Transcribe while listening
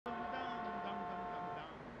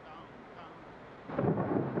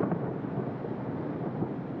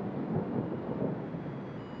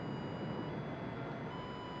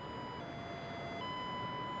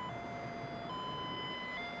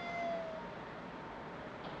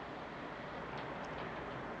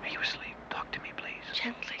asleep. Talk to me, please.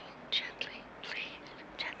 Gently, gently, please,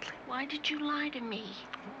 gently. Why did you lie to me?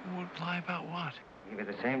 Would lie about what? Give you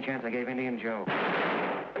the same chance I gave Indian Joe.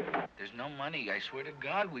 There's no money. I swear to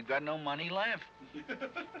God, we've got no money left.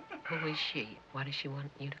 Who is she? Why does she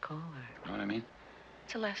want you to call her? Know what I mean?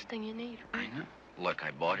 It's the last thing you need. I know. Look,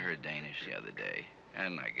 I bought her a Danish the other day,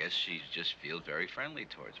 and I guess she just feels very friendly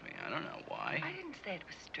towards me. I don't know why. I didn't say it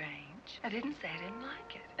was strange. I didn't say I didn't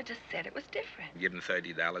like it. I just said it was different. Give him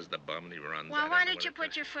 $30 the bum and he runs. Well, why don't you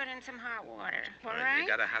put your foot in some hot water, all right? You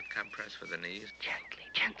got a hot compress for the knees? Gently,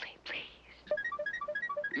 gently, please.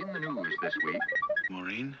 In the news this week.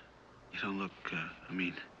 Maureen, you don't look,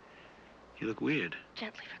 you look weird.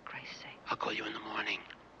 Gently, for Christ's sake. I'll call you in the morning.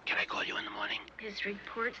 Can I call you in the morning? His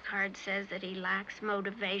report card says that he lacks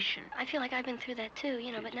motivation. I feel like I've been through that too,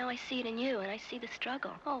 you know, but now I see it in you, and I see the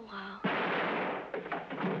struggle. Oh, wow.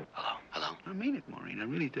 Hello? Hello? I mean it, Maureen. I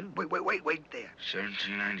really do. Wait there.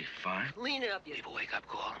 1795. Lean it up, you. Leave a wake-up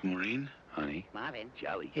call. Maureen? Honey? Marvin.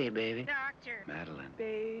 Jolly. Hey, baby. Doctor. Madeline.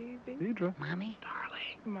 Baby. Deidre. Mommy.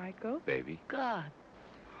 Darling. Michael. Baby. God.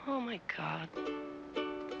 Oh, my God.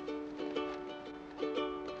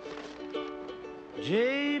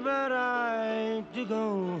 Gee, but I hate to go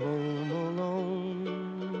home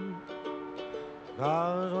alone,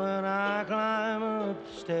 'cause when I climb up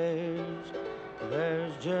the stairs,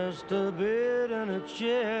 there's just a bed and a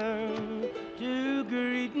chair to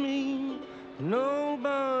greet me.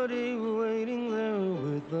 Nobody waiting there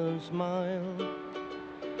with a smile.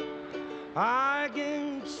 I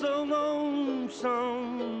get so lonesome,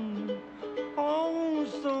 oh,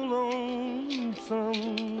 so lonesome.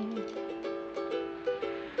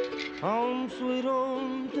 Home sweet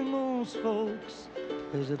home to most folks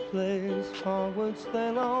is a place for which they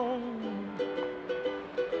long.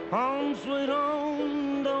 Home sweet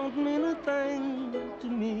home don't mean a thing to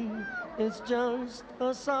me, it's just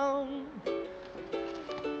a song.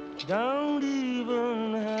 Don't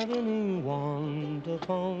even have anyone to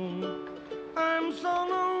phone. I'm so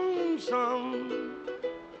lonesome,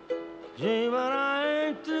 gee, but I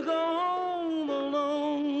hate to go home alone.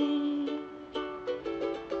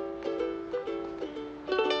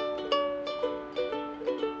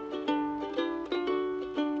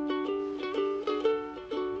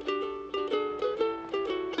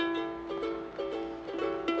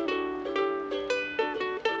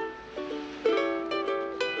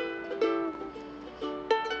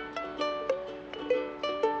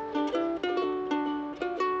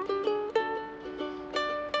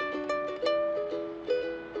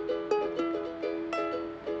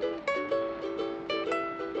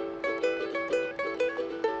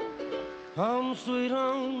 Home sweet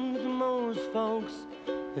home to most folks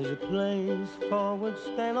is a place for which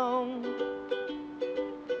they long.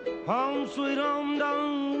 Home sweet home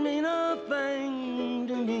don't mean a thing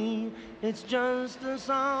to me, it's just a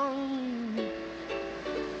song.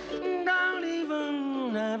 Don't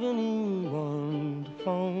even have anyone to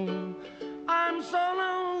phone. I'm so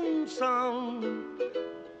lonesome,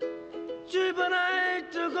 gee, but I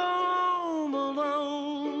hate to go home alone.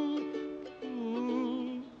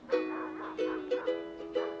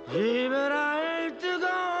 Gee, but I hate to go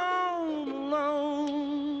home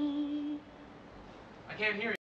alone. I can't hear you.